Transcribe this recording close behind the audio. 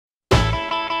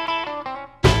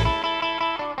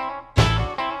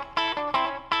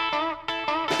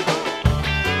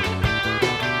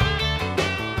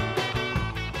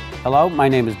Hello, my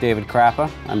name is David Crappa.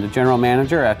 I'm the General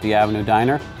Manager at the Avenue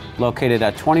Diner, located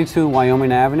at 22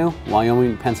 Wyoming Avenue,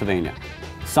 Wyoming, Pennsylvania.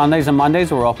 Sundays and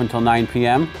Mondays we're open till 9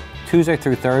 p.m., Tuesday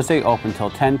through Thursday open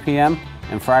till 10 p.m.,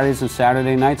 and Fridays and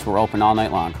Saturday nights we're open all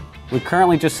night long. We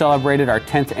currently just celebrated our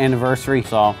 10th anniversary,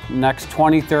 so next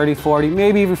 20, 30, 40,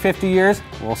 maybe even 50 years,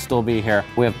 we'll still be here.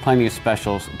 We have plenty of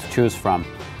specials to choose from.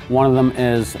 One of them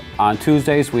is on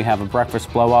Tuesdays, we have a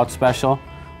breakfast blowout special.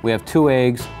 We have 2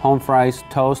 eggs, home fries,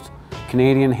 toast,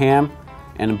 Canadian ham,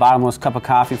 and a bottomless cup of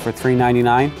coffee for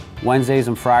 $3.99. Wednesdays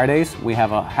and Fridays, we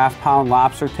have a half-pound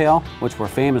lobster tail, which we're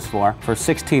famous for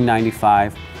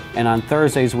 $16.95. And on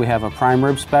Thursdays, we have a prime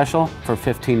rib special for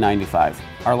 $15.95.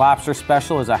 Our lobster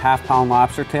special is a half-pound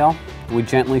lobster tail. We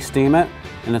gently steam it,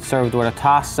 and it's served with a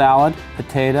tossed salad,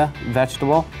 potato,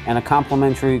 vegetable, and a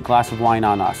complimentary glass of wine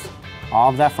on us. All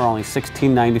of that for only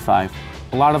 $16.95.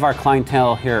 A lot of our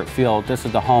clientele here feel this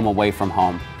is the home away from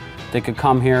home. They could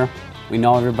come here, we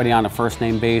know everybody on a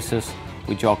first-name basis,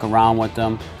 we joke around with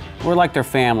them. We're like their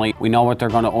family. We know what they're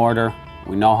going to order.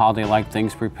 We know how they like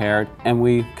things prepared, and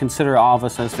we consider all of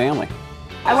us as family.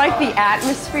 I like the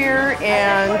atmosphere,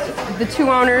 and the 2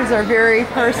 owners are very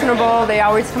personable. They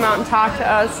always come out and talk to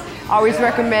us, always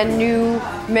recommend new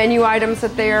menu items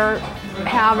that they're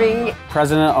having.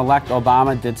 President-elect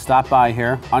Obama did stop by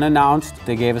here, unannounced.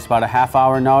 They gave us about a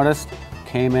half-hour notice,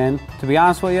 came in. To be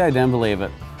honest with you, I didn't believe it.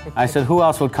 I said, who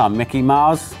else would come? Mickey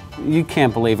Mouse? You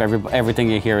can't believe everything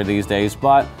you hear these days,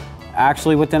 but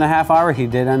actually, within a half hour, he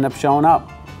did end up showing up.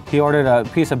 He ordered a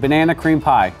piece of banana cream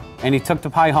pie, and he took the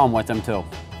pie home with him, too.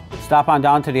 Stop on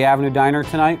down to the Avenue Diner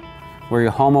tonight. We're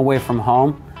your home away from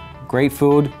home. Great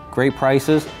food, great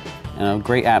prices, and a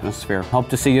great atmosphere. Hope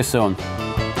to see you soon.